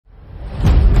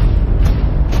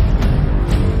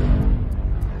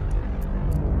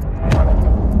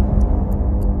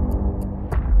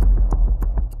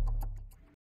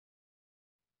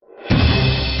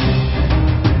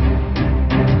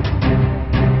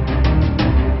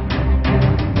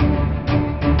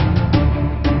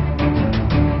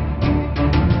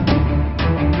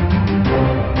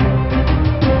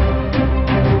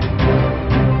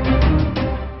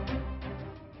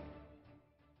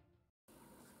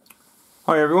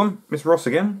Hi everyone, it's Ross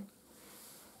again.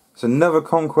 It's another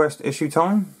Conquest issue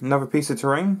time, another piece of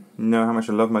terrain. You know how much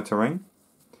I love my terrain.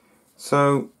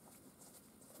 So,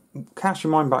 cast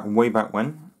your mind back way back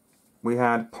when. We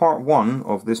had part 1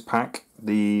 of this pack,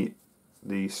 the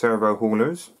servo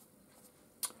haulers.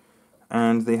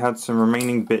 And they had some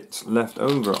remaining bits left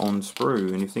over on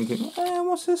sprue. And you're thinking,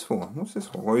 what's this for? What's this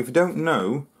for? Well, if you don't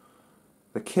know,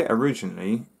 the kit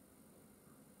originally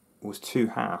was 2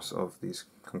 halves of these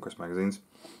Conquest magazines.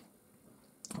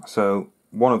 So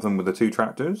one of them were the 2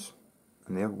 tractors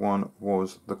and the other one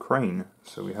was the crane.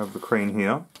 So we have the crane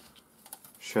here,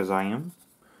 Shazam,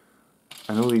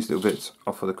 and all these little bits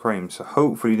are for the crane. So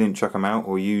hopefully you didn't chuck them out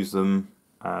or use them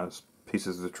as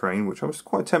pieces of the train, which I was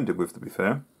quite tempted with, to be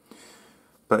fair.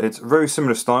 But it's a very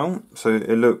similar style, so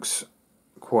it looks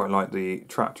quite like the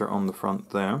tractor on the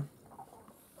front there.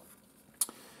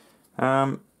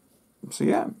 So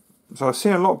yeah. So I've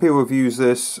seen a lot of people have used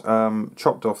this,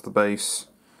 chopped off the base,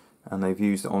 and they've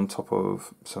used it on top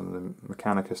of some of the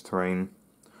Mechanicus terrain,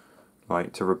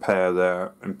 like to repair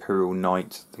their Imperial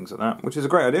Knight, things like that, which is a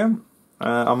great idea.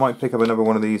 I might pick up another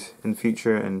one of these in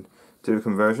future and do a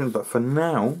conversion, but for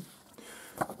now,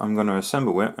 I'm going to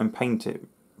assemble it and paint it,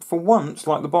 for once,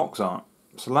 like the box art.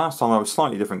 So last time I was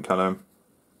slightly different colour,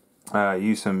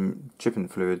 used some chipping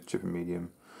fluid, chipping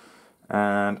medium.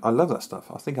 And I love that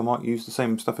stuff. I think I might use the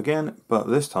same stuff again, but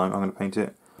this time I'm going to paint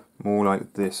it more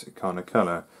like this kind of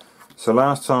colour. So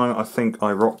last time I think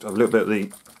I rocked a little bit of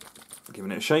the,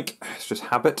 giving it a shake, it's just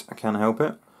habit, I can't help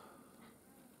it.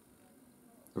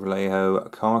 Vallejo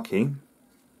khaki.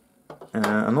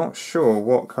 I'm not sure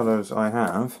what colours I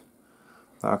have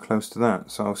that are close to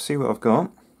that, so I'll see what I've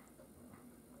got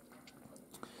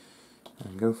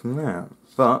and go from there.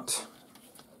 But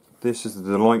this is a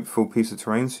delightful piece of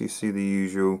terrain, so you see the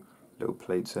usual little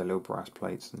plates there, little brass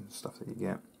plates and stuff that you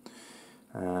get.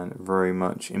 And very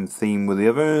much in theme with the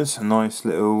others. A nice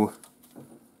little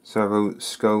servo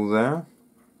skull there.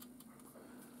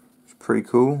 It's pretty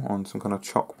cool, on some kind of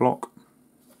chalk block.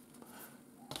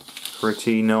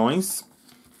 Pretty nice.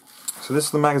 So this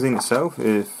is the magazine itself,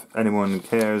 if anyone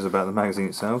cares about the magazine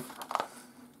itself.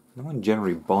 No one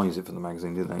generally buys it for the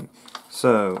magazine, do they?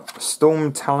 So,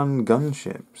 Storm Talon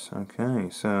gunships. Okay,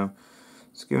 so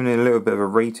it's giving it a little bit of a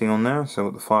rating on there. So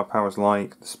what the firepower's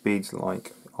like, the speed's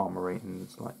like, the armor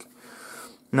rating's like.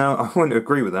 Now, I wouldn't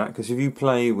agree with that, because if you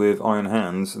play with Iron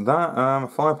Hands, that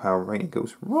firepower rating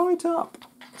goes right up.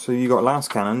 So you got last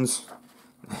cannons,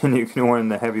 and you can earn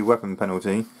the heavy weapon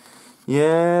penalty.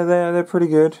 Yeah, they're pretty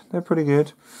good. They're pretty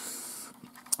good.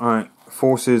 Alright,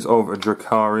 Forces of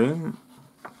Drakari.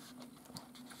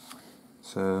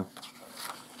 So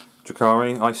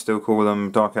Drakari, I still call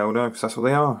them Dark Elder, because that's what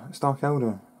they are. It's Dark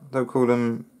Elder. Don't call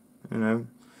them, you know,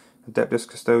 Adeptus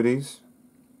Custodes,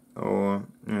 or,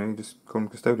 you know, you just call them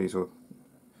Custodes, or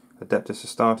Adeptus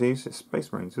Astartes. It's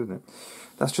Space Marines, isn't it?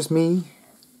 That's just me.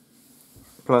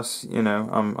 Plus, you know,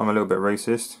 I'm a little bit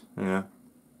racist, you know.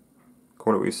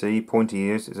 Call it what you see, pointy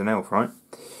ears is an elf, right?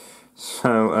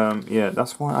 So, yeah,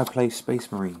 that's why I play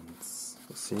Space Marines.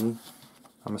 You see?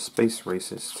 I'm a space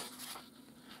racist.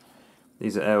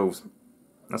 These are elves.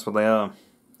 That's what they are.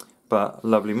 But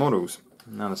lovely models.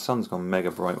 Now the sun's gone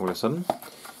mega bright all of a sudden.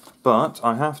 But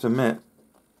I have to admit,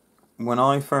 when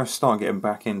I first started getting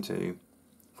back into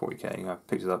 40k, I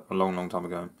picked it up a long time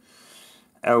ago.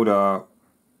 Eldar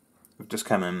just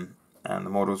came in, and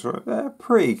the models they're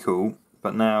pretty cool.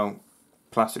 But now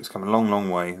plastic's come a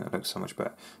long way. It looks so much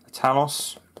better. The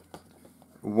Talos,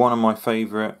 one of my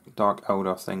favourite Dark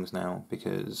Eldar things now,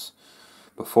 because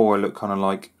before it looked kind of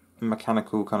like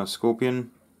mechanical kind of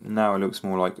scorpion. Now it looks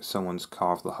more like someone's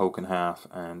carved the Hulk in half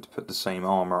and put the same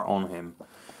armour on him.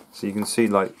 So you can see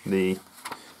like the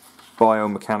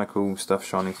biomechanical stuff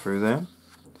shining through there.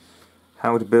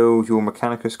 How to build your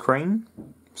Mechanicus Crane.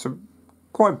 So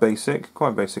quite basic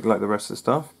like the rest of the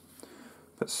stuff.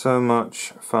 But so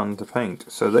much fun to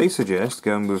paint. So they suggest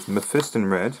going with Mephiston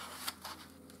Red,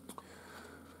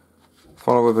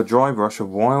 follow with a dry brush of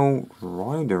Wild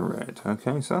Rider Red.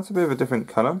 Okay, so that's a bit of a different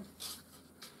colour.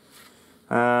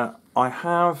 I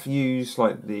have used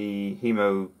like the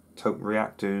hemotope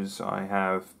reactors. I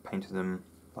have painted them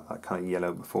like that kind of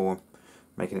yellow before,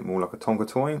 making it more like a Tonka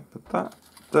toy. But that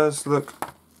does look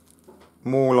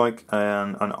more like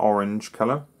an orange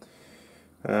colour.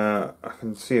 I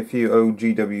can see a few old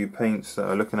GW paints that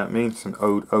are looking at me. Some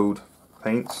old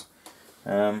paints.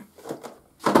 Have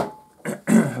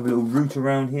a little root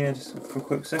around here just for a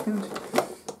quick second.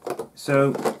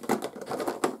 So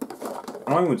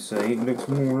I would say it looks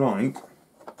more like,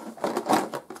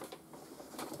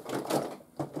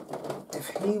 if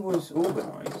he was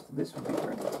organised, this would be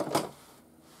great.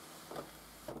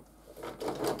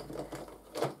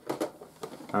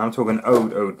 I'm talking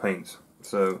oud paints.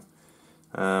 So,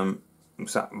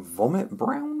 what's that? Vomit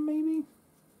brown, maybe?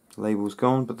 Label's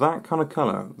gone, but that kind of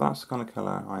colour, that's the kind of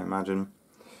colour I imagine.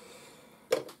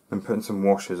 Then putting some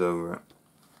washes over it.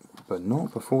 But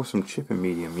not before some chipping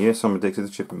medium. Yes, I'm addicted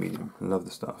to chipping medium. I love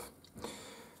the stuff.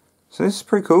 So this is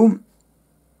pretty cool.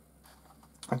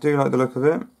 I do like the look of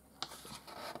it.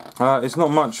 It's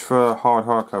not much for a hard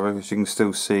hardcover because you can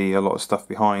still see a lot of stuff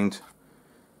behind.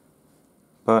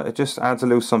 But it just adds a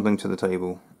little something to the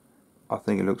table. I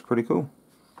think it looks pretty cool.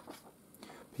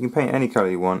 You can paint any colour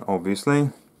you want, obviously.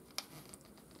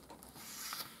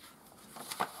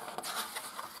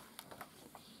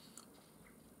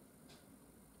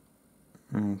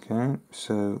 Okay,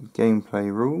 so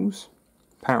gameplay rules.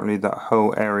 Apparently that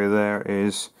whole area there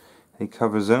is a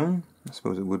cover zone. I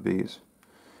suppose it would be.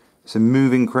 It's a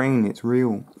moving crane, it's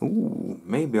real. Ooh,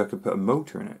 maybe I could put a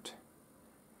motor in it.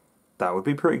 That would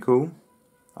be pretty cool.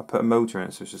 I put a motor in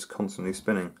it so it's just constantly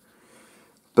spinning.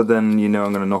 But then you know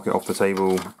I'm going to knock it off the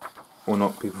table or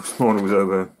knock people's models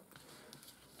over.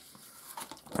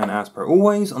 And as per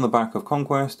always, on the back of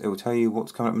Conquest, it will tell you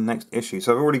what's coming up in the next issue.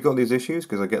 So I've already got these issues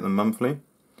because I get them monthly.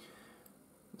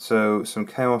 So, some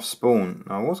Chaos Spawn.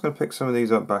 Now, I was going to pick some of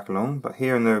these up back along, but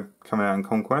here and they're coming out in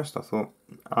Conquest, I thought,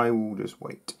 I will just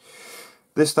wait.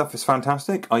 This stuff is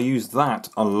fantastic. I use that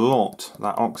a lot,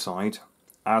 that oxide,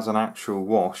 as an actual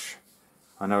wash.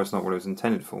 I know it's not what it was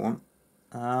intended for.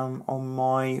 On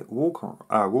my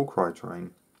Warcry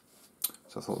terrain.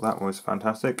 So I thought that was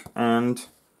fantastic. And,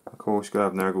 of course, you got to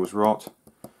have Nurgle's Rot,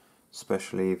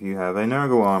 especially if you have a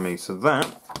Nurgle army. So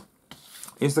that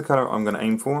is the colour I'm going to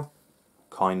aim for,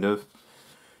 kind of.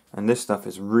 And this stuff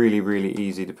is really, really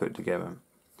easy to put together.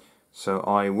 So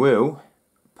I will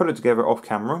put it together off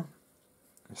camera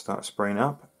and start spraying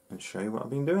up and show you what I've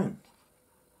been doing.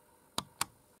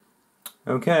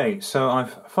 Okay, so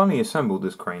I've finally assembled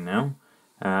this crane now.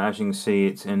 As you can see,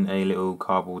 it's in a little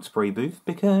cardboard spray booth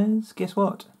because, guess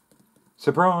what?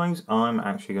 Surprise! I'm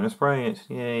actually going to spray it.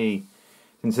 Yay!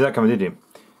 Didn't see that coming, did you?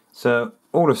 So,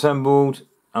 all assembled.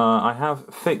 I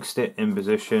have fixed it in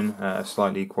position at a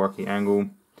slightly quirky angle.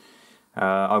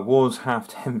 I was half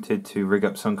tempted to rig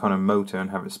up some kind of motor and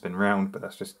have it spin round, but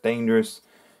that's just dangerous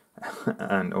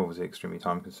and obviously extremely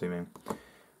time consuming.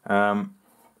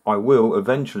 I will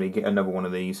eventually get another one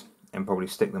of these and probably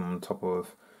stick them on top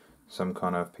of some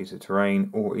kind of piece of terrain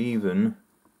or even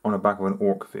on the back of an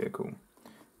orc vehicle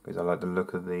because I like the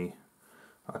look of the,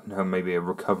 I don't know, maybe a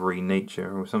recovery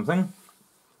nature or something.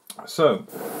 So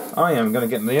I am going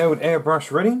to get the old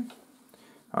airbrush ready.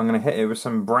 I'm going to hit it with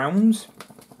some browns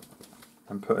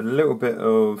and put a little bit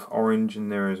of orange in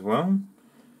there as well.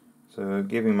 So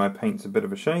giving my paints a bit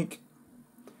of a shake.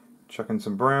 Chucking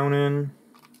some brown in.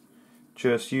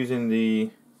 Just using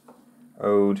the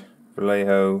old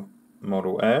Vallejo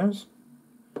Model Airs.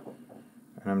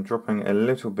 And I'm dropping a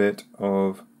little bit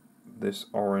of this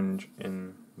orange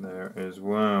in there as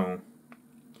well.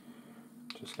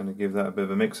 Just going to give that a bit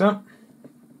of a mix up.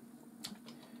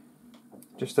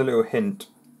 Just a little hint.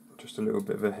 Just a little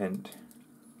bit of a hint.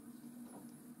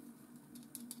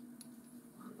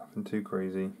 Nothing too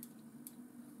crazy.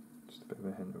 Just a bit of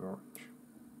a hint of orange.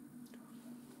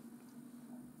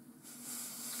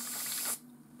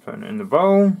 Putting it in the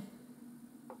bowl.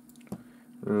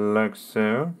 Like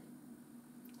so.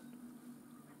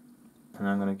 And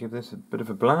I'm going to give this a bit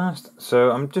of a blast. So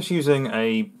I'm just using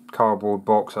a cardboard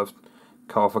box I've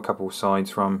cut off a couple of sides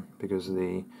from because of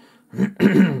the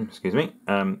excuse me,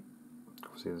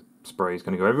 obviously the spray is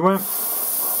going to go everywhere.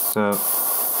 So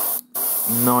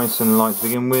nice and light to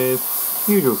begin with.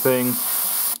 Usual thing,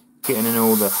 getting in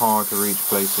all the hard to reach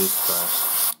places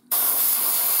first.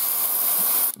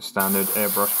 Standard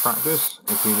airbrush practice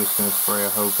if you're just going to spray a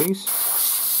whole piece.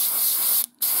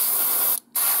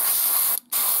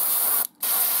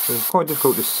 So it's quite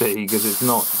difficult to see because it's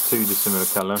not too dissimilar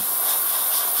colour.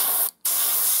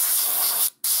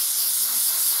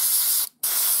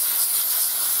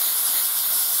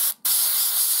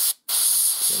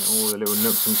 Getting all the little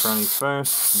nooks and crannies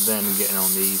first, then getting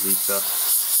on the easy stuff.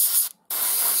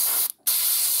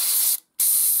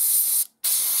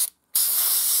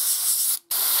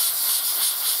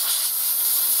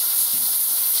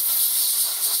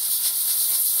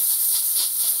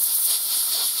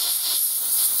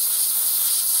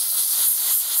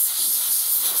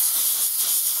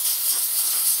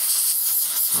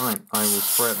 Right, I will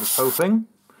spray up this whole thing.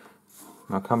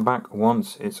 I'll come back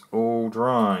once it's all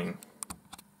dry.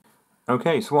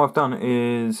 Okay, so what I've done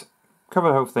is cover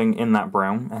the whole thing in that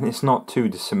brown, and it's not too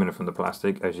dissimilar from the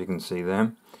plastic, as you can see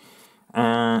there.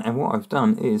 And what I've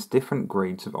done is different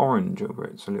grades of orange over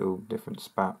it, so little different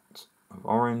spats of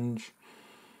orange.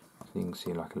 You can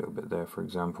see like a little bit there, for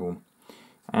example.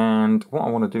 And what I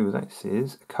want to do with this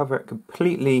is cover it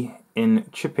completely in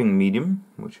chipping medium,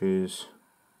 which is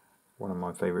one of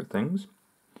my favourite things.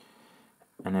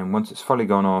 And then once it's fully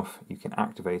gone off, you can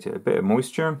activate it. A bit of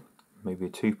moisture, maybe a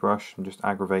toothbrush, and just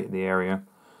aggravate the area.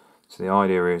 So the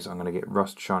idea is I'm going to get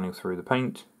rust shining through the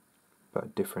paint,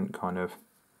 but different kind of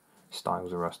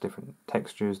styles of rust, different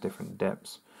textures, different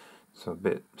depths. So a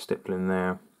bit stippling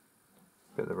there, a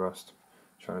bit of the rust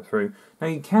shining through. Now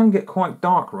you can get quite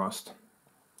dark rust.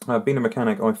 Being a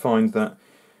mechanic, I find that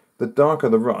the darker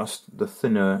the rust, the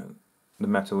thinner the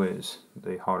metal is,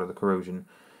 the harder the corrosion.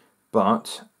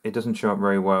 But it doesn't show up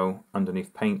very well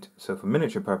underneath paint. So for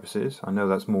miniature purposes, I know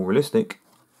that's more realistic,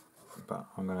 but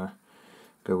I'm going to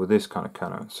go with this kind of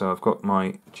colour. So I've got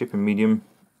my chipping medium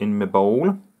in my bowl,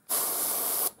 and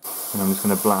I'm just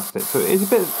going to blast it. So it is a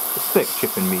bit thick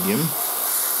chipping medium.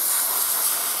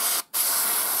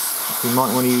 So you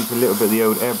might want to use a little bit of the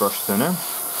old airbrush thinner.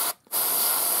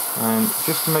 And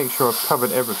just to make sure I've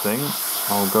covered everything,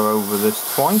 I'll go over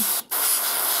this twice.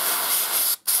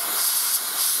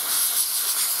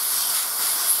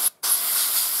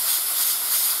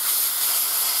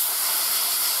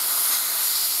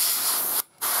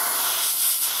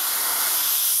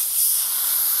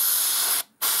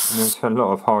 And there's a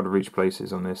lot of hard to reach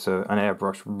places on this, so an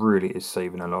airbrush really is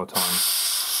saving a lot of time.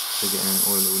 So getting in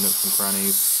all the little nooks and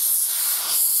crannies.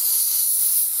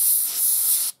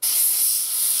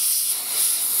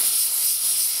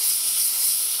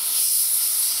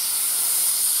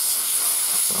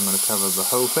 So I'm going to cover the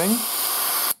whole thing.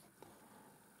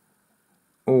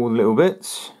 All the little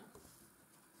bits.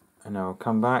 And I'll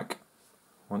come back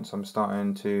once I'm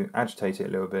starting to agitate it a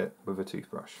little bit with a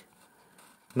toothbrush.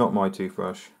 Not my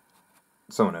toothbrush,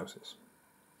 someone else's.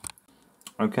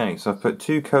 Okay, so I've put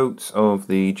 2 coats of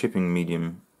the chipping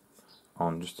medium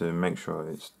on just to make sure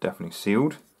it's definitely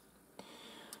sealed.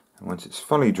 And once it's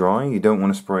fully dry, you don't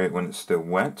want to spray it when it's still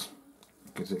wet,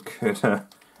 because it could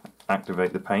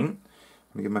activate the paint.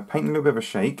 I'm going to give my paint a little bit of a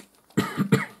shake.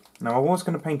 Now I was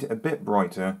going to paint it a bit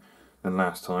brighter than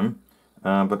last time,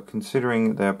 but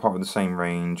considering they're part of the same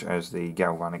range as the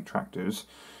galvanic tractors,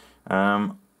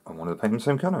 I wanted to paint them the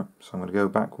same colour, so I'm going to go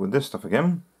back with this stuff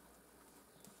again.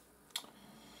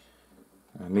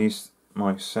 At least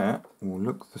my set will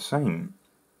look the same.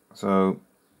 So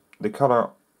the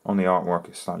colour on the artwork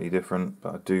is slightly different,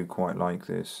 but I do quite like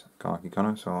this khaki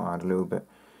colour, so I'll add a little bit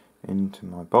into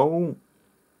my bowl.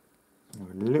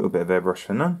 A little bit of airbrush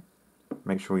thinner.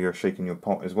 Make sure you're shaking your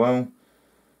pot as well.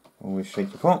 Always shake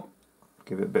your pot.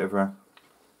 Give it a bit of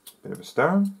a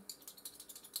stir.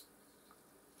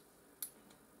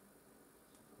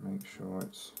 Make sure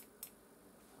it's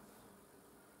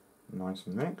nice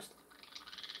and mixed.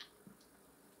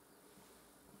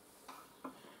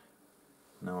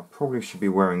 Now I probably should be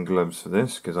wearing gloves for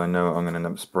this because I know I'm going to end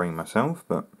up spraying myself,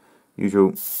 but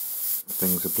usual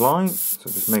things apply, so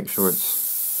just make sure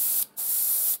it's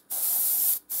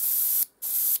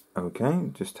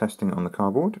okay. Just testing it on the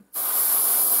cardboard. And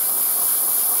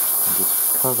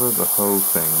just cover the whole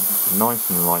thing,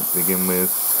 nice and light to begin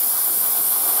with.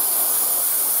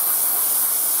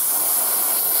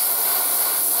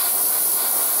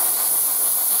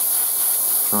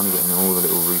 Trying to get in all the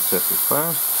little recesses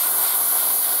first.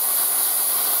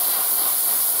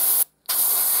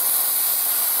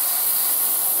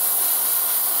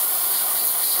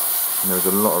 And there's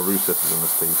a lot of recesses on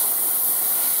this piece.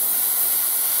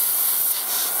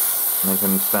 And I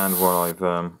can understand why I've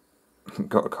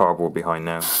got a cardboard behind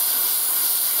now. The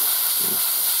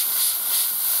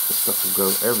stuff will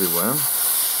go everywhere.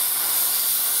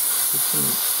 Just some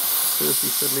seriously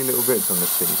fiddly little bits on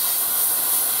this piece.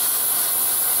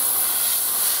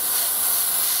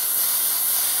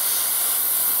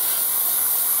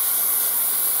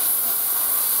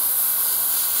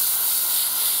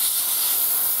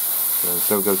 So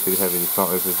don't go too heavy to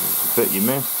start with. This is the bit you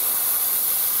missed.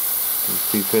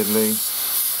 It's too fiddly.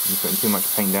 You're putting too much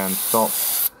paint down. Stop.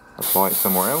 Apply it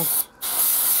somewhere else.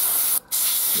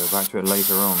 Go back to it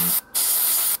later on.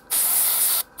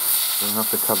 You don't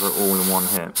have to cover it all in one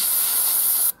hit.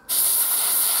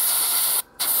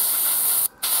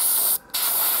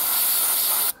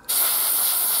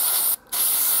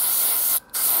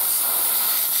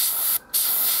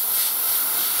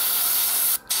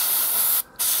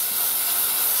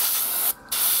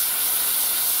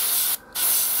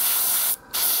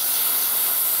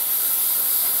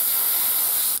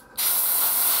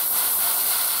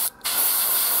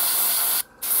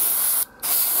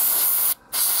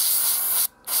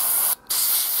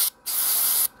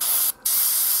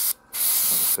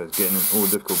 So it's getting in all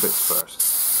the difficult bits first.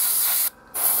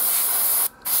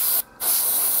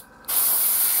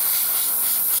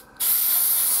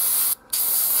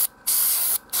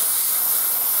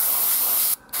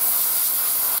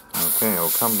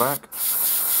 come back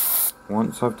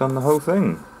once I've done the whole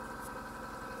thing.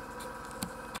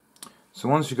 So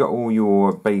once you've got all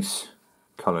your base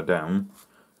colour down,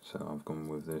 so I've gone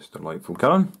with this delightful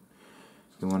colour,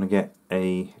 you want to get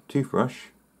a toothbrush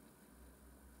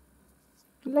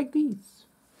like these.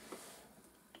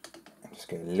 And just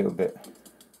get a little bit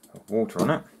of water on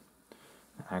it.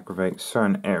 Aggravate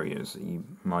certain areas that you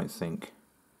might think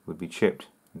would be chipped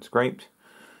and scraped.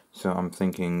 So I'm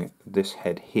thinking this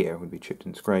head here would be chipped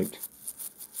and scraped.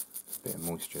 A bit of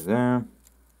moisture there.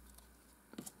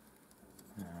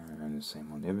 And the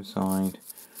same on the other side.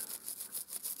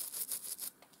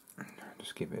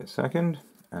 Just give it a second.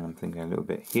 And I'm thinking a little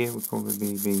bit here would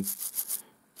probably be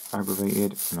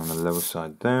aggravated. And on the lower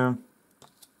side there.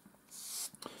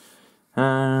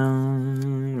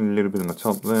 And a little bit on the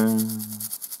top there.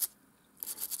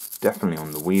 Definitely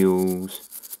on the wheels.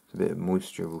 A bit of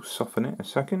moisture will soften it a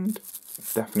second.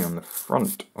 Definitely on the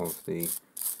front of the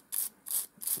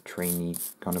trainee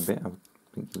kind of bit, I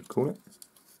think you would call it.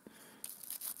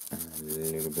 And a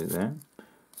little bit there.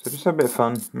 So just have a bit of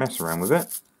fun, mess around with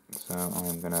it. So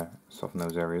I'm going to soften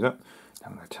those areas up. Now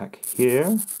I'm going to attack here,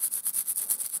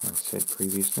 as I said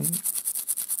previously.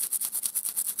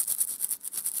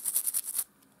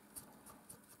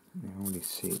 You can already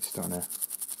see it's starting to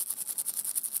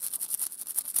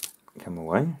come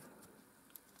away. And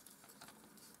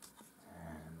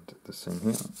the same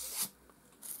here.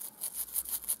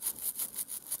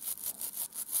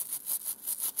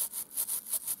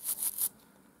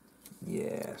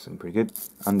 Yeah, something pretty good.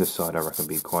 Underside I reckon will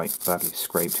be quite badly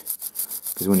scraped,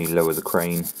 because when you lower the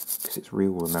crane, because it's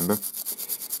real, remember,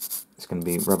 it's going to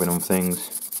be rubbing on things,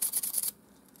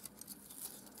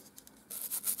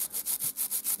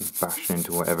 bashing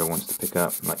into whatever it wants to pick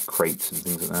up, like crates and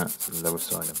things like that. The lower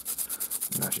side of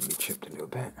that should be chipped a little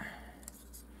bit.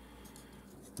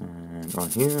 And on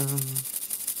here,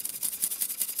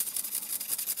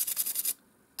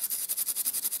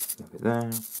 a bit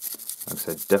there. Like I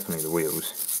said, definitely the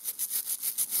wheels.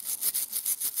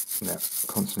 They're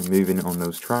constantly moving on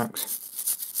those tracks.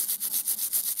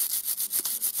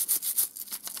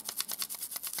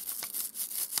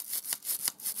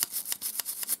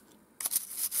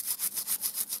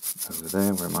 Over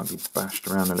there, where it might be bashed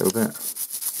around a little bit,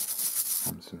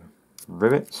 on some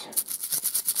rivets.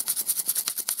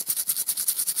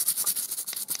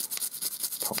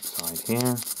 Top side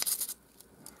here.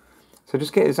 So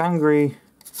just get as angry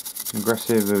and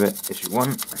aggressive with it as you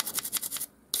want.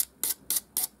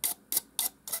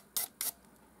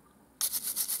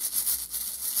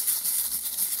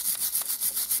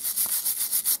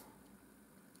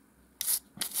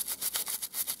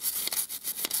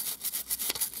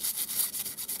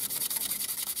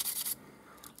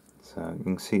 So you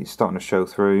can see it's starting to show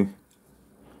through.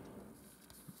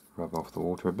 Rub off the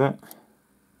water a bit,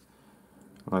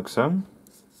 like so.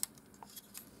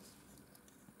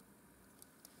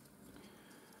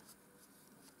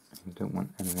 You don't want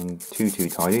anything too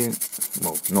tidy.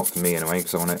 Well, not for me anyway,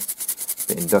 because I want it a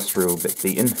bit industrial, a bit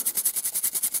beaten. Of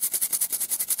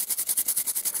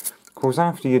course,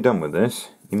 after you're done with this,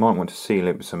 you might want to seal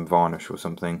it with some varnish or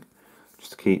something,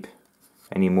 just to keep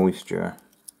any moisture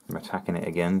from attacking it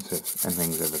again. So if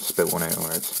anything's ever spilt on it,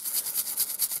 or it's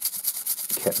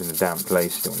kept in a damp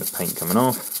place, you don't want the paint coming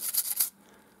off.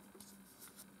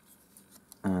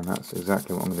 And that's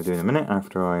exactly what I'm going to do in a minute.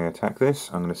 After I attack this,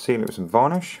 I'm going to seal it with some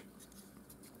varnish.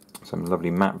 Some lovely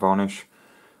matte varnish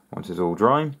once it's all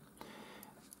dry.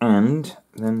 And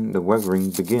then the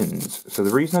weathering begins. So the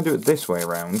reason I do it this way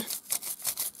around,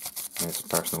 it's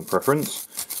personal preference,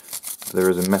 there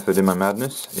is a method in my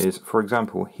madness, is, for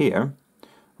example, here,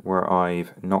 where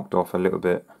I've knocked off a little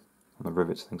bit on the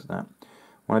rivets, things like that.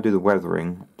 When I do the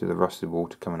weathering, do the rusted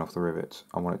water coming off the rivets,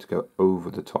 I want it to go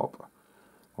over the top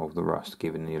of the rust,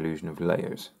 giving the illusion of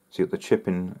layers. See, the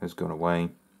chipping has gone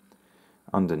away.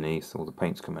 Underneath, all the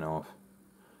paint's coming off,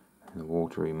 and the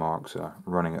watery marks are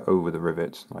running over the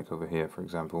rivets, like over here, for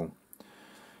example,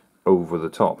 over the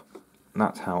top. And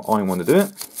that's how I want to do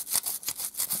it.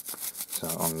 So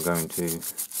I'm going to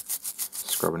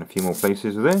scrub in a few more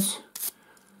places with this,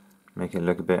 make it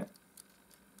look a bit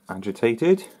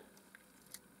agitated,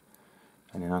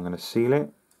 and then I'm going to seal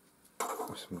it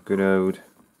with some good old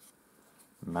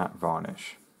matte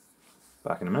varnish.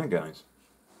 Back in a minute, guys.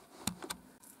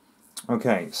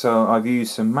 Okay, so I've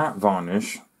used some matte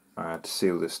varnish to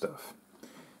seal this stuff.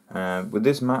 With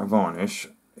this matte varnish,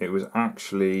 it was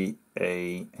actually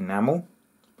a enamel,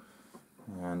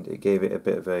 and it gave it a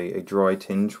bit of a dry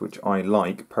tinge, which I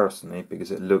like personally,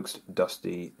 because it looks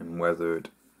dusty and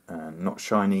weathered and not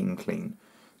shiny and clean.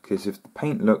 Because if the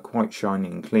paint looked quite shiny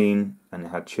and clean and it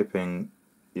had chipping,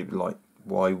 it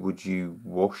why would you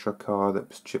wash a car that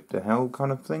was chipped to hell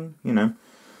kind of thing, you know.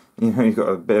 You've got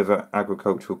a bit of an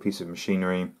agricultural piece of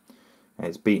machinery and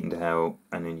it's beaten to hell,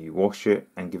 and then you wash it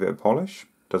and give it a polish.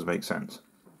 Does make sense.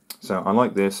 So I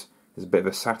like this. There's a bit of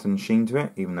a satin sheen to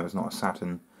it, even though it's not a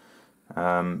satin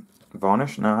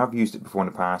varnish. Now I have used it before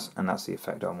in the past, and that's the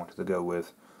effect I wanted to go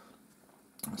with.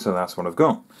 So that's what I've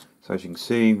got. So as you can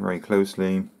see very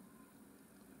closely,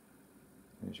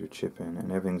 there's your chip in,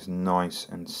 and everything's nice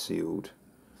and sealed.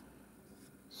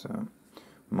 So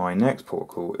my next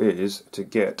protocol is to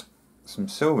get some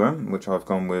silver, which I've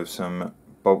gone with some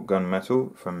bolt gun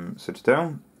metal from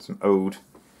Citadel, some old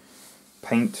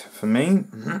paint for me,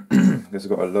 because I've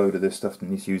got a load of this stuff that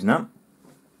needs using up.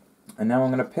 And now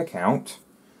I'm going to pick out,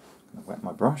 I'm going to wet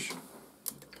my brush,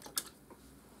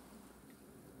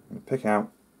 I'm going to pick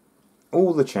out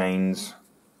all the chains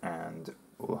and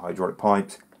all the hydraulic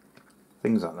pipes,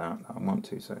 things like that I want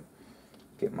to. So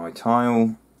get my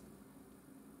tile,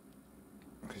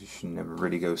 because you should never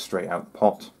really go straight out the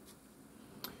pot.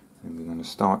 And we're going to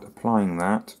start applying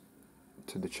that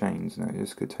to the chains. Now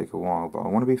this could take a while, but I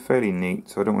want to be fairly neat,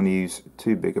 so I don't want to use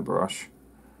too big a brush.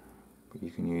 But you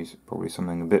can use probably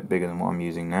something a bit bigger than what I'm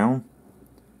using now.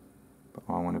 But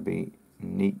I want to be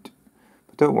neat.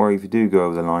 But don't worry if you do go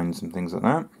over the lines and things like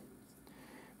that,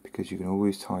 because you can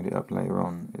always tidy it up later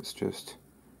on. It's just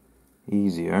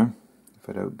easier if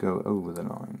I don't go over the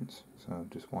lines. So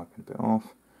just wiping a bit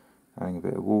off, adding a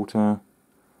bit of water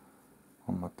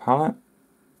on my palette.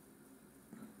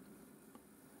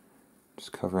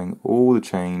 Just covering all the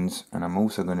chains, and I'm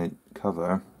also going to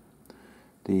cover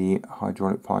the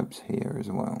hydraulic pipes here as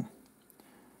well.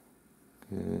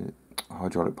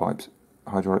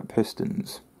 Hydraulic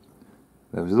pistons.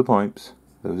 Those are the pipes,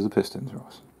 those are the pistons,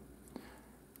 Ross.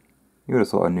 You would have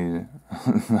thought I knew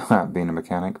that being a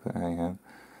mechanic, but hey ho.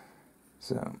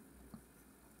 So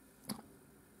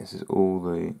this is all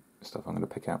the stuff I'm going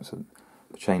to pick out. So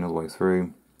the chain all the way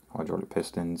through, hydraulic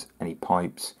pistons, any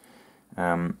pipes,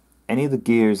 any of the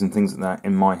gears and things like that.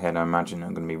 In my head I imagine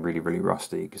are going to be really, really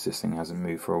rusty, because this thing hasn't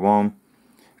moved for a while,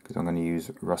 because I'm going to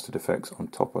use rusted effects on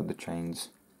top of the chains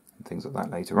and things like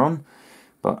that later on.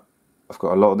 But I've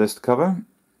got a lot of this to cover,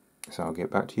 so I'll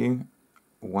get back to you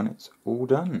when it's all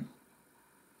done.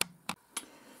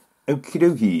 Okie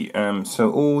dokie, so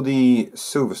all the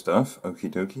silver stuff, okie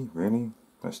dokie, really?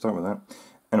 Let's start with that.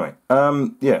 Anyway,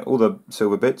 yeah, all the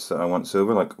silver bits that I want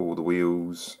silver, like all the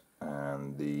wheels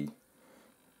and the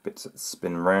bits that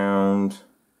spin round,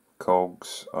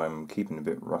 cogs, I'm keeping a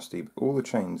bit rusty, but all the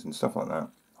chains and stuff like that,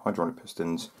 hydraulic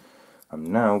pistons,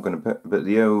 I'm now going to put a bit of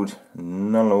the old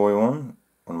null oil on,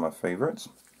 one of my favourites,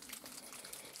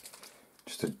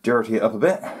 just to dirty it up a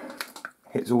bit.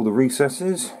 Hits all the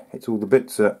recesses, hits all the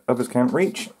bits that others can't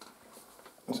reach.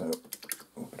 So,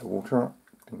 a bit of water,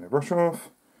 clean my brush off.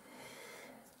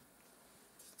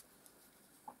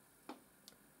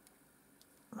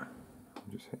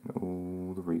 Just hitting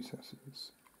all the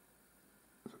recesses.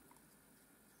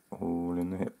 All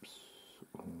in the hips,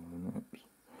 all in the hips.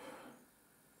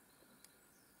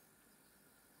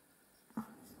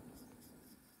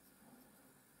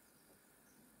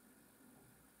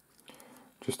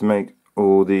 Just to make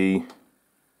all the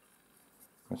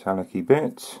metallic-y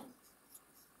bits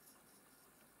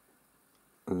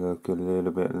look a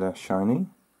little bit less shiny.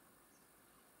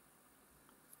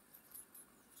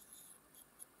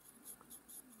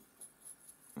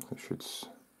 That should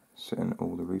sit in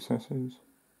all the recesses.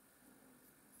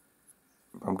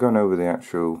 I'm going over the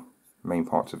actual main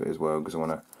parts of it as well, because I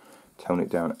want to tone it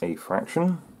down a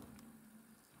fraction.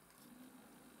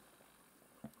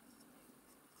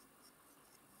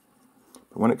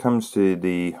 But when it comes to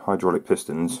the hydraulic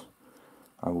pistons,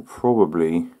 I will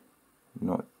probably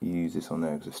not use this on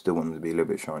there, because I still want them to be a little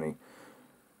bit shiny,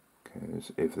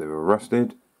 because if they were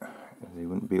rusted, they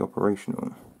wouldn't be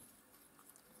operational.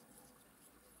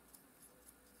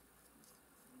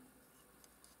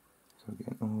 So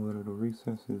getting all the little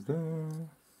recesses there,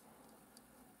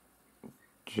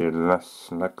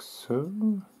 just like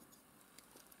so.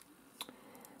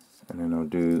 And then I'll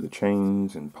do the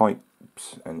chains and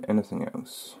pipes and anything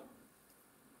else.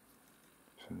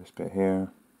 So this bit here.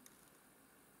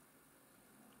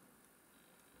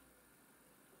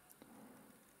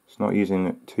 It's not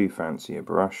using too fancy a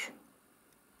brush.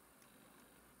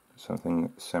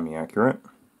 Something semi-accurate.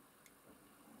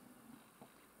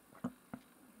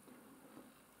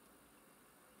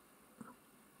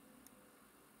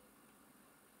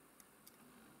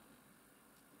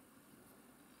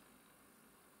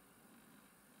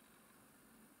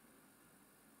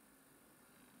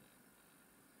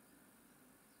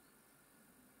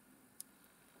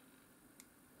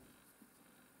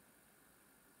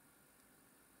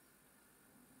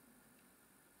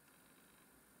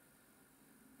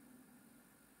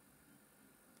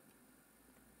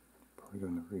 Probably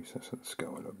go in the recess of the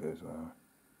skull a little bit as well.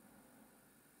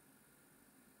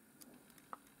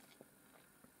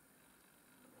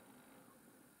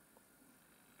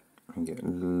 And get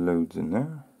loads in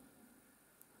there.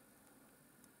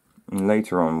 And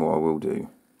later on what I will do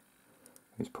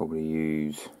is probably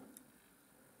use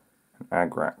an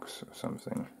agrax or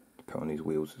something to put on these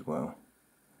wheels as well.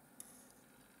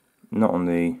 Not on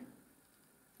the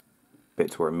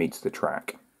bits where it meets the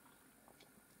track,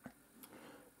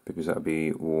 because that would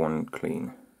be worn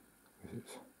clean.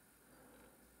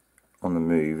 On the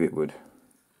move it would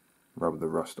rub the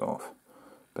rust off,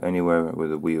 but anywhere where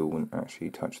the wheel wouldn't actually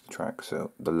touch the track,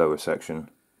 so the lower section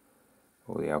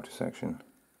or the outer section.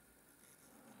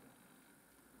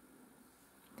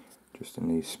 Just in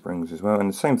these springs as well, and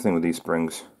the same thing with these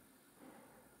springs.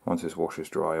 Once this wash is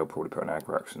dry, I'll probably put an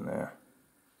agrax in there.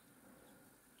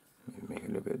 Make it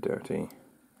a little bit dirty.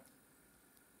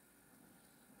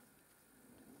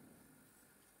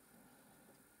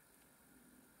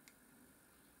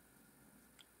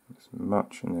 As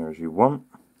much in there as you want.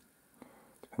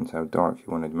 Depends how dark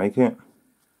you want to make it.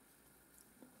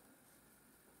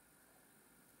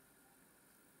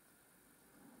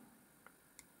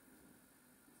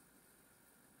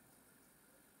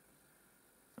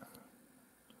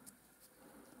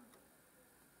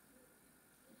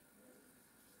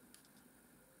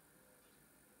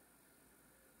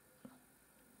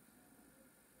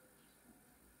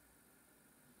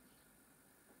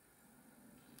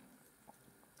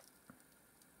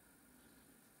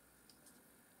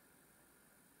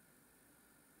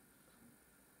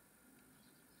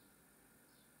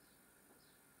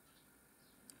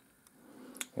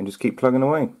 And just keep plugging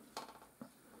away.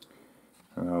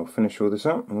 And I'll finish all this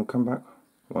up and we'll come back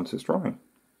once it's dry.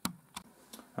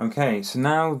 Okay, so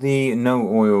now the no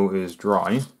oil is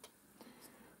dry.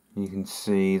 You can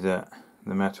see that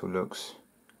the metal looks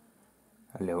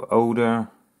a little older,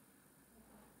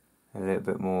 a little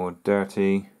bit more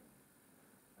dirty.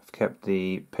 I've kept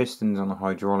the pistons on the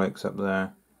hydraulics up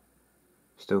there,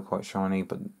 still quite shiny,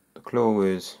 but the claw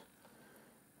is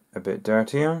a bit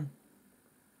dirtier.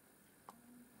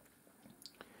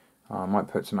 I might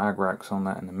put some agrax on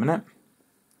that in a minute,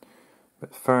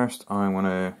 but first I want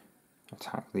to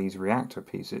attack these reactor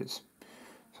pieces.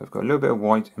 So I've got a little bit of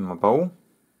white in my bowl.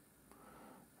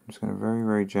 I'm just going to very,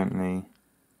 very gently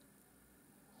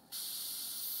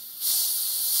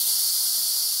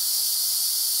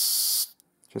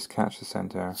just catch the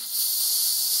center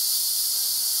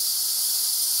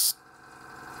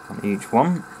on each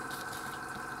one.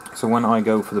 So when I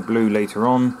go for the blue later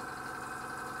on,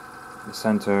 the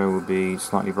center will be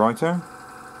slightly brighter.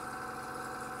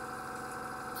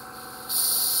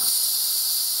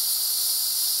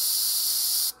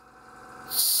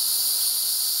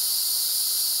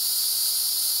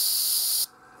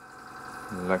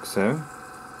 Like so.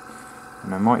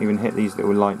 And I might even hit these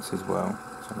little lights as well.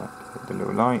 So I like to hit the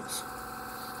little lights.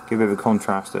 Give it a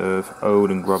contrast of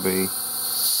old and grubby.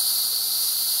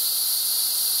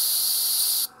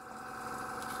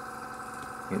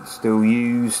 It's still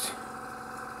used.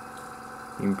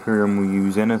 The Imperium will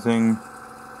use anything of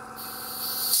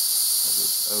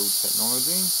its old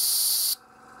technology.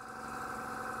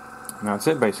 And that's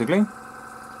it basically.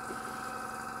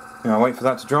 Now I wait for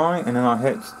that to dry and then I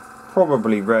hit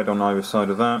probably red on either side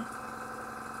of that.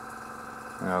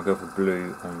 And I'll go for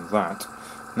blue on that.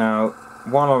 Now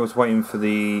while I was waiting for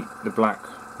the black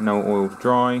no oil to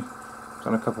dry, I've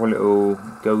done a couple of little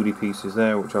goldy pieces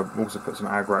there, which I've also put some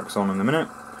agrax on in a minute,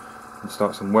 and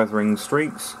start some weathering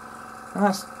streaks. And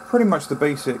that's pretty much the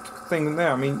basic thing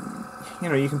there. I mean, you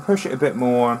know, you can push it a bit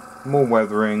more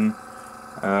weathering,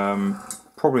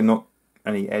 probably not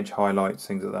any edge highlights,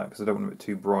 things like that, because I don't want it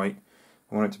too bright.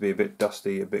 I want it to be a bit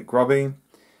dusty, a bit grubby.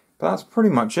 But that's pretty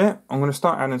much it. I'm going to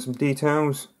start adding some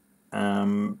details,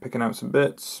 picking out some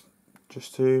bits,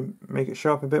 just to make it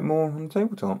show up a bit more on the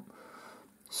tabletop.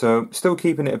 So, still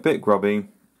keeping it a bit grubby,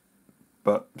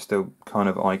 but still kind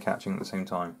of eye-catching at the same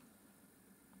time.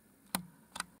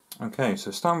 Okay, so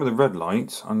starting with the red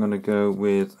light, I'm going to go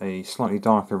with a slightly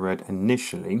darker red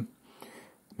initially,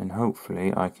 and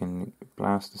hopefully I can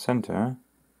blast the centre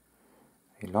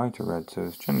a lighter red, so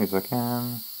as gently as I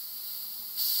can,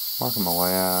 working my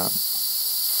way up.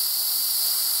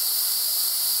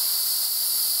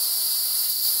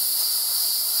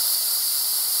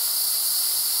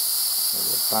 A little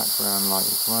bit of background light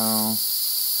as well.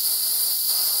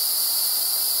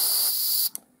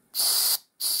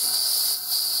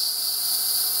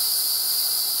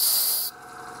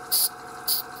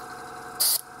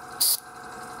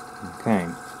 Okay.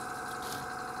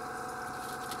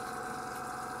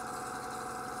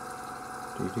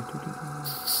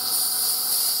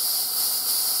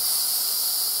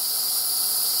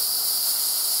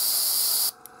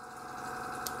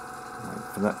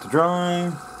 for that to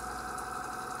dry,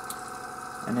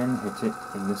 and then hit it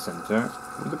in the centre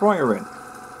with the brighter red.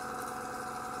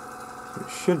 So it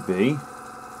should be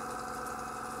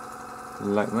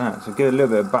like that. So get a little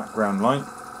bit of background light,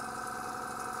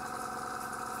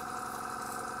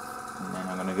 and then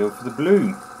I'm going to go for the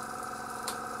blue.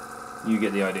 You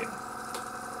get the idea.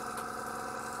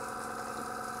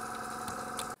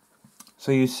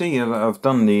 So you see that I've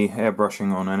done the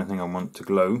airbrushing on anything I want to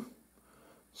glow.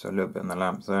 So a little bit on the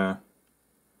lamp there.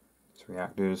 It's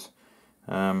reactors.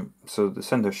 So the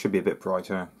centre should be a bit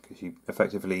brighter because you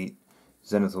effectively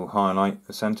zenithal highlight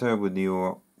the centre with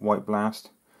your white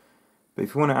blast. But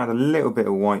if you want to add a little bit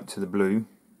of white to the blue,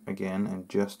 again, and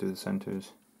just do the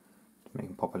centres to make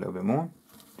them pop a little bit more.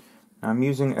 Now I'm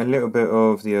using a little bit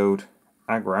of the old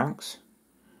Agrax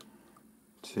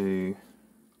to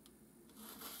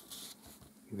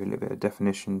give a little bit of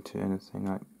definition to anything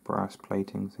like brass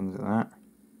plating, things like that.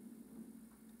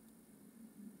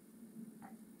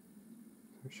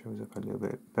 So it shows up a little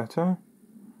bit better.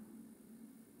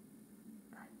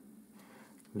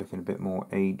 Looking a bit more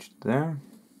aged there.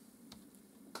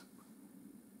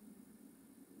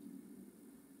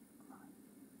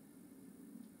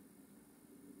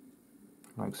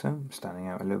 Like so, standing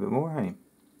out a little bit more, hey?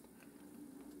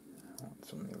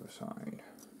 What's on the other side?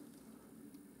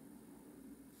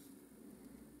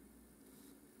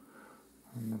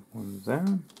 And the one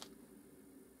there.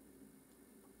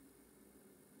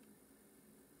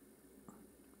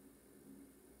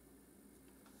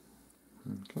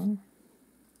 Okay.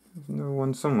 There's another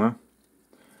one somewhere.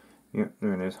 Yep,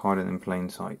 there it is, hiding in plain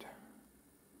sight.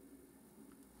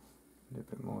 A little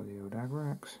bit more of the old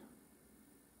Agrax.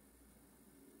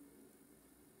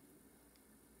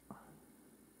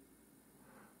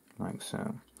 Like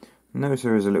so. Notice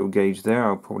there is a little gauge there.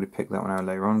 I'll probably pick that one out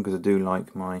later on because I do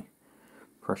like my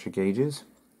pressure gauges.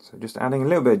 So just adding a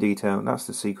little bit of detail. That's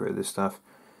the secret of this stuff.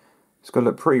 It's got to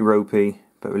look pretty ropey,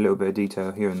 but with a little bit of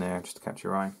detail here and there just to catch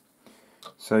your eye.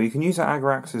 So you can use that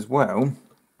Agrax as well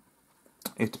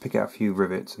if to pick out a few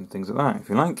rivets and things like that if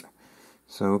you like.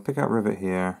 So we'll pick out a rivet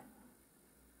here.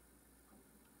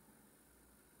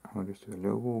 I'll just do a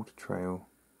little water trail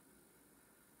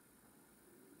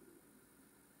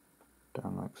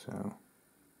down like so.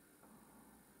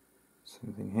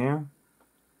 Same thing here.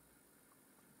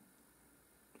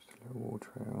 Just a little water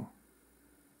trail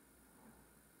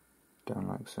down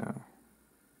like so.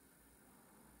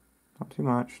 Not too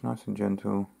much, nice and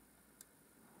gentle.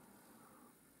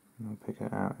 And I'll pick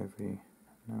it out every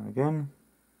now and again.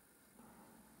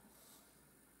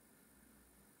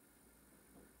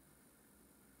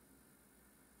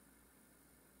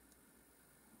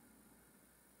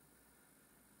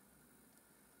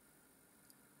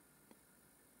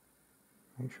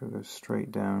 Make sure it goes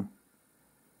straight down,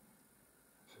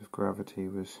 as if gravity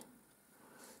was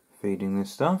feeding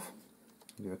this stuff.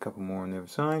 Do a couple more on the other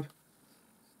side.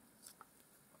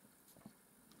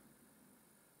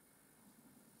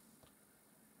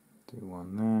 Do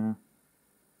one there.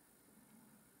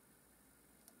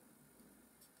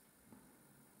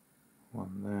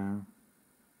 One there.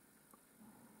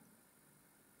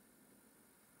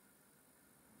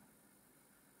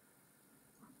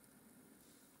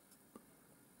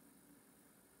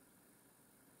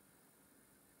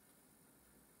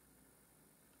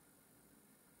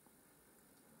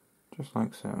 Just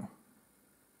like so.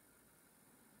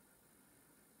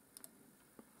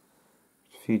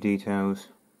 Just a few details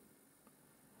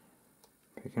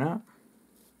picking up.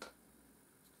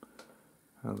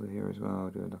 Over here as well, I'll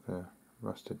do like a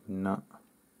rusted nut.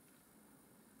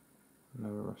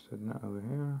 Another rusted nut over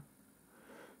here.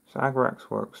 So Agrax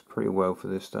works pretty well for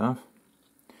this stuff.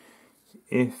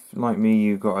 If, like me,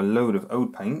 you've got a load of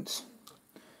old paints,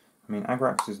 I mean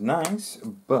Agrax is nice,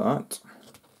 but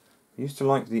I used to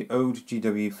like the old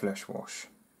GW Flesh Wash.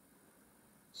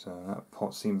 So that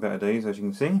pot's seen better days, as you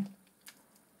can see.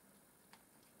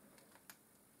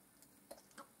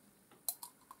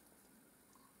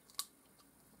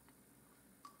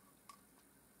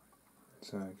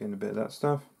 So getting a bit of that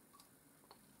stuff.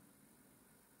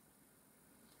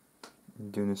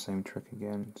 And doing the same trick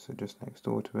again, so just next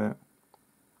door to it.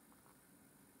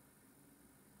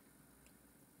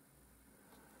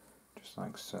 Just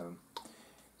like so.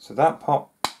 So that pot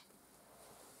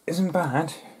isn't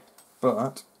bad,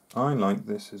 but I like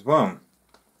this as well.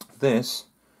 This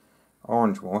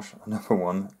orange wash, another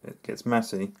one, it gets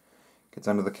messy, gets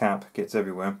under the cap, gets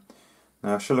everywhere.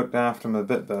 Now I should have looked after them a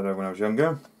bit better when I was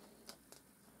younger.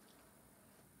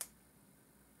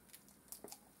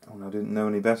 When I didn't know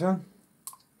any better.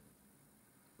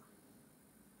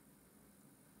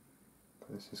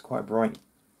 But this is quite bright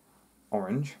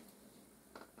orange.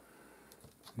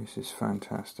 This is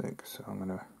fantastic, so I'm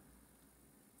going to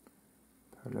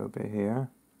put a little bit here,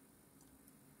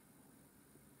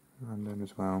 and then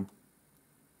as well.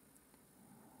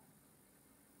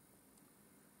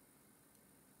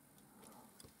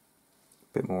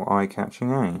 A bit more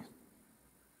eye-catching, eh?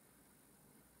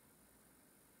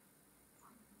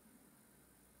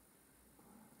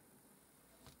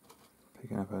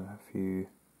 Picking up a few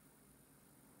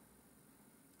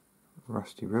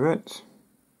rusty rivets.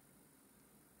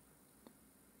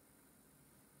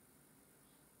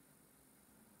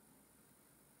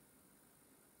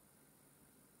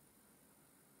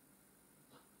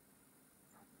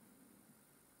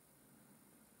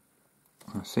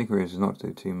 The secret is not to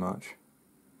do too much,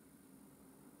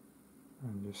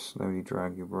 and just slowly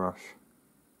drag your brush.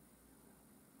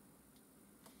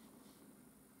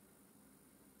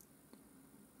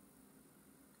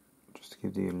 Just to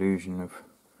give the illusion of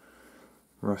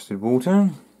rusted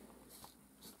water.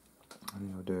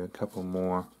 And I'll do a couple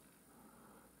more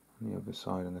on the other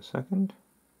side in a second.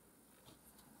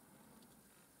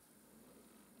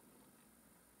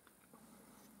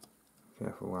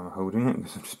 Careful where I'm holding it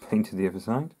because I've just painted the other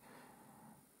side.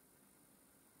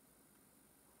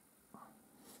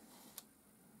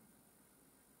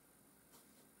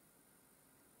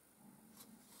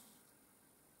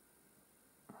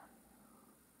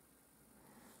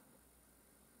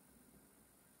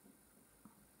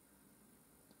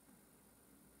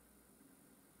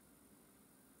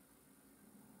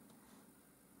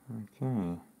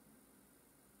 Okay,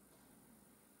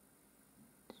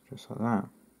 it's just like that.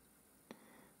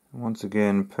 And once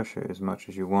again, push it as much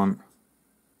as you want.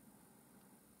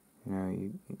 You know,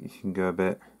 you can go a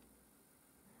bit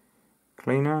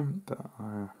cleaner, but I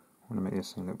want to make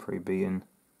this thing look pretty beaten,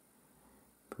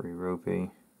 pretty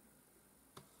ropey.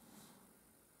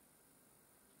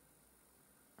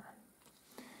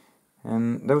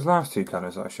 And those last two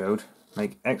colours that I showed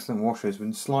make excellent washes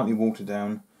when slightly watered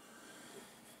down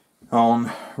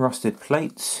on rusted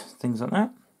plates, things like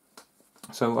that.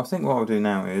 So I think what I'll do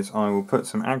now is I will put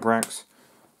some Agrax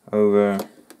over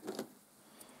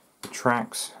the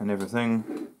tracks and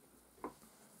everything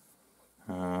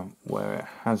where it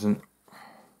hasn't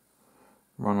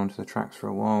run onto the tracks for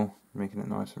a while, making it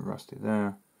nice and rusty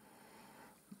there.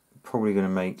 Probably going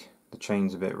to make the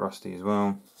chains a bit rusty as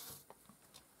well.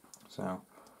 So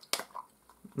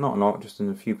not a lot, just in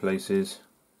a few places.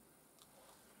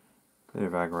 Bit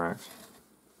of Agrax.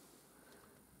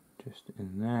 Just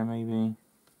in there maybe.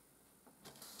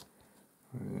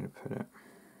 Where are we going to put it?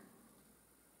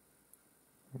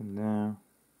 In there.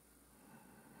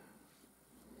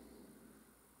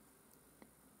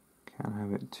 Can't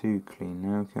have it too clean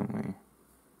now, can we?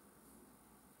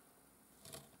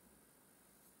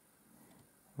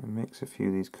 And mix a few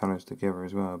of these colours together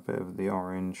as well, a bit of the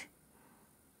orange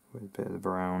with a bit of the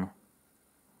brown.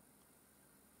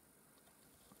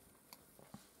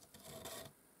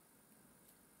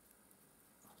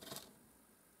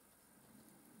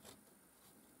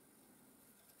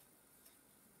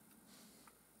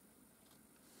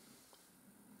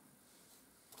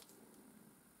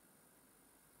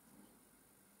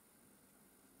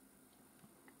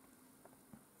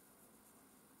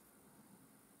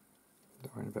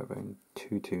 Don't worry about being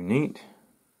too neat.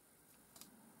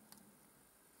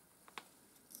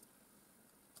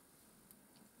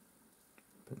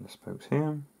 Put the spokes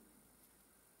here.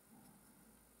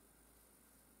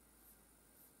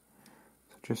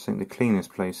 So I just think the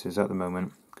cleanest places at the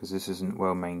moment, because this isn't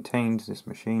well maintained, this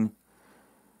machine,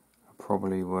 are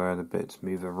probably where the bits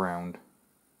move around.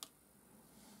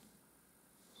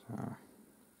 So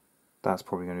that's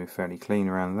probably going to be fairly clean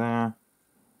around there,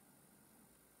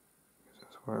 because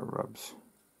that's where it rubs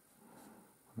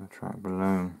on the track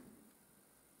below.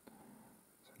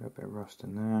 So a little bit of rust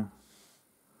in there.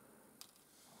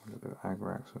 A little bit of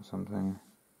Agrax or something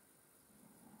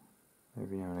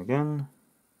every now and again.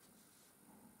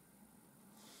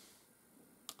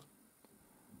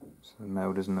 So the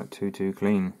metal doesn't look too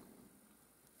clean.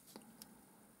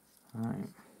 Alright,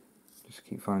 just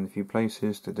keep finding a few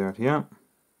places to dirty up.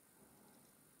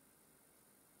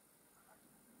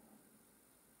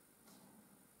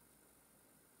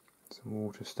 Some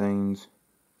water stains,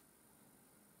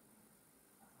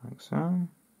 like so.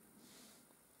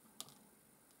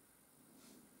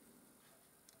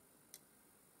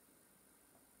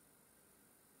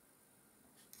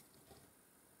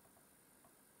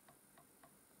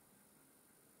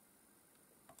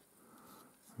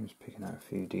 I'm just picking out a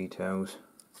few details,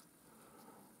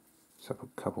 so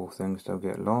a couple of things don't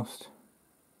get lost.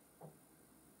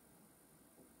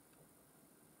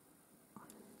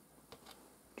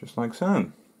 Just like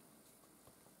so.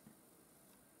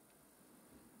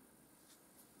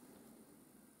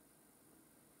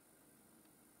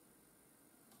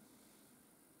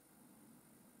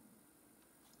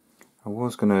 I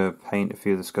was going to paint a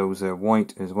few of the skulls there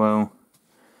white as well,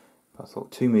 but I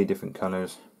thought too many different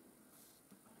colours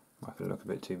might look a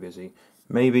bit too busy.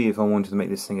 Maybe if I wanted to make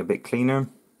this thing a bit cleaner,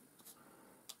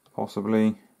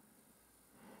 possibly,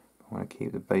 I want to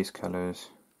keep the base colours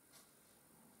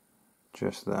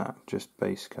just that, just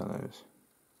base colours.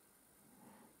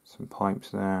 Some pipes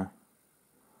there.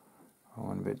 I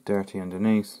want a bit dirty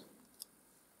underneath.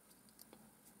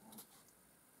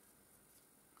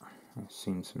 I've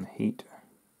seen some heat.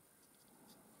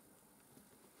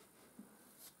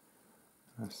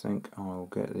 I think I'll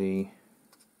get the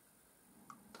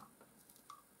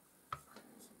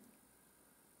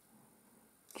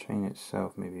chain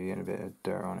itself, maybe get a bit of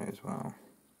dirt on it as well.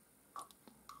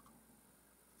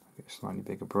 Get a slightly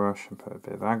bigger brush and put a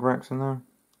bit of Agrax in there.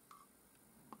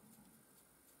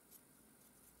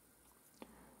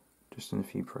 Just in a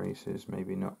few places,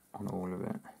 maybe not on all of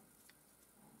it.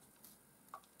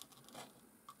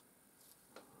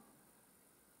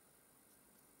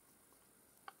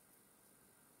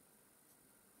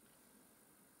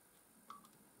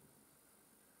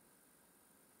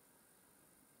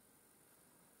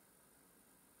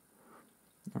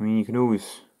 I mean, you can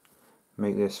always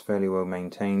make this fairly well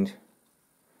maintained.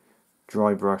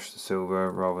 Dry brush the silver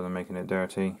rather than making it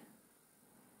dirty.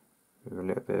 With a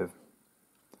little bit of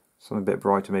something a bit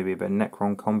brighter, maybe a bit of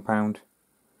Necron compound.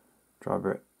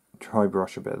 Dry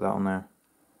brush a bit of that on there.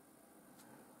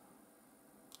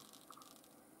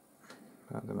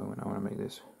 But at the moment I want to make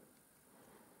this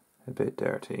a bit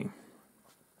dirty.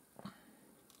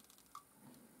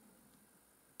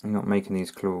 I'm not making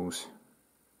these claws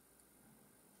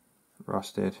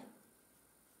rusted,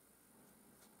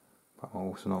 but I'm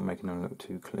also not making them look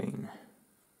too clean.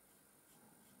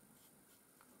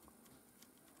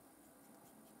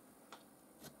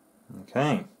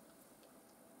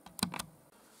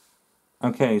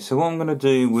 Okay, so what I'm going to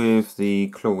do with the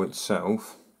claw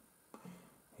itself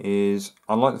is,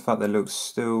 I like the fact that it looks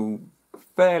still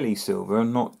fairly silver,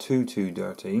 not too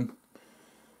dirty,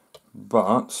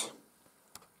 but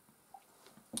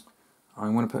I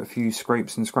want to put a few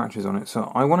scrapes and scratches on it.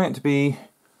 So I want it to be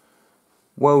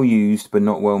well used but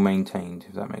not well maintained,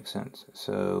 if that makes sense.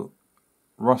 So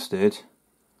rusted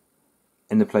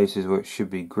in the places where it should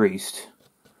be greased,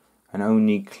 and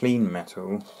only clean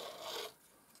metal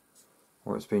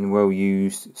where it's been well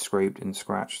used, scraped and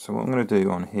scratched. So what I'm going to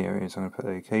do on here is I'm going to put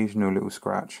the occasional little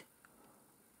scratch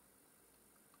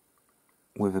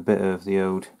with a bit of the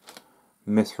old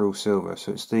mithril silver.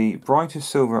 So it's the brightest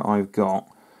silver I've got,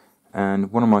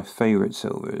 and one of my favourite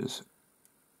silvers.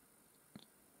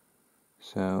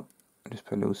 So I just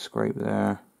put a little scrape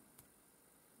there,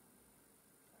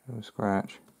 a little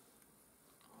scratch,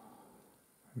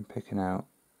 and picking out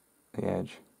the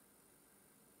edge.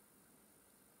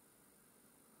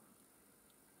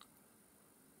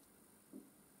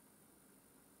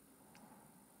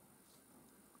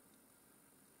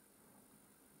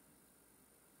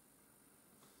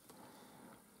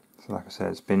 So like I said,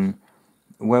 it's been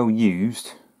well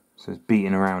used, so it's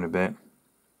beaten around a bit,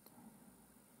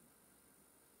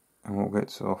 and what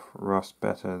gets off rust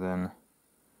better than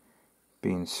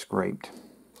being scraped.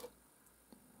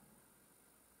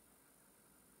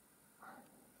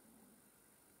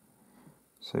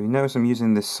 So you notice I'm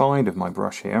using the side of my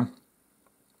brush here,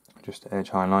 just to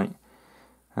edge highlight.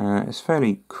 It's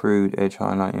fairly crude edge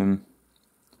highlighting,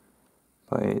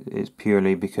 but it's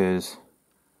purely because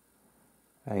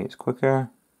A, it's quicker,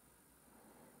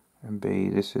 and B,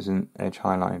 this isn't edge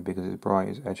highlighting because it's bright,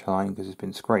 it's edge highlighting because it's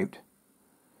been scraped.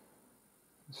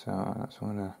 So that's what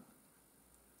I'm going to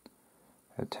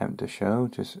attempt to show,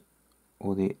 just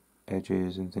all the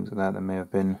edges and things like that that may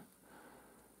have been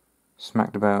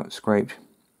smacked about, scraped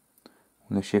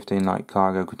when they're shifting, like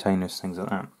cargo containers, things like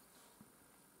that.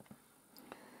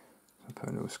 So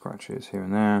put little scratches here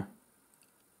and there.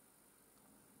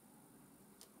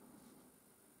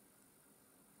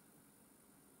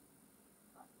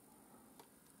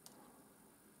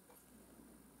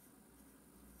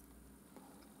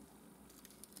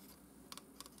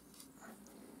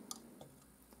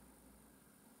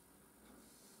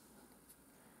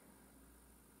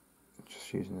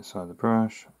 Just using the side of the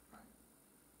brush.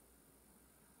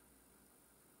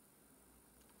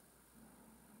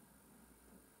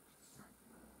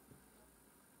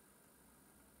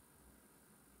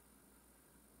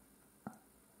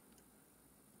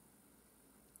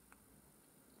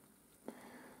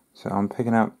 So I'm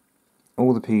picking up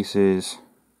all the pieces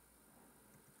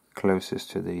closest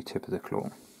to the tip of the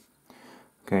claw.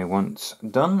 Okay, once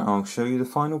done, I'll show you the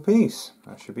final piece.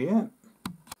 That should be it.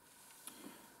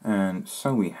 And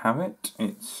so we have it.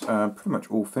 It's pretty much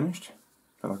all finished.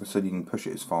 But like I said, you can push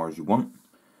it as far as you want.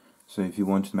 So if you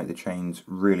wanted to make the chains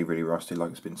really, really rusty,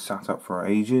 like it's been sat up for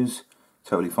ages,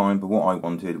 totally fine. But what I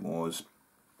wanted was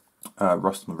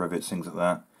rust on the rivets, things like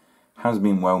that. Has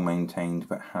been well maintained,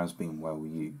 but has been well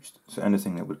used. So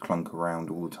anything that would clunk around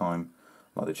all the time,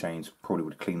 like the chains, probably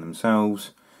would clean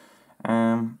themselves.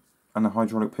 And the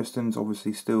hydraulic pistons,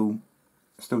 obviously still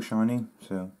shiny,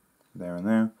 so there and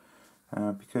there.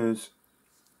 Because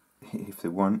if they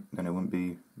weren't, then it wouldn't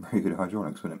be very good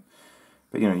hydraulics, would it?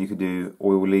 But you know, you could do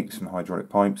oil leaks and hydraulic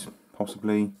pipes,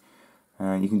 possibly.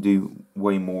 You can do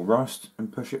way more rust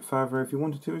and push it further if you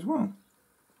wanted to as well.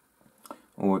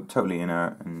 Or totally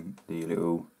inert and the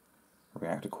little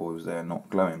reactor coils there not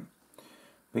glowing.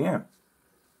 But yeah,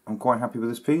 I'm quite happy with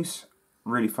this piece.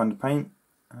 Really fun to paint.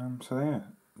 So yeah,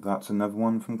 that's another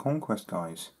one from Conquest,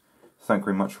 guys. Thank you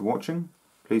very much for watching.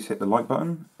 Please hit the like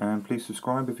button and please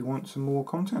subscribe if you want some more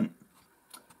content.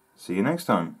 See you next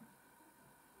time.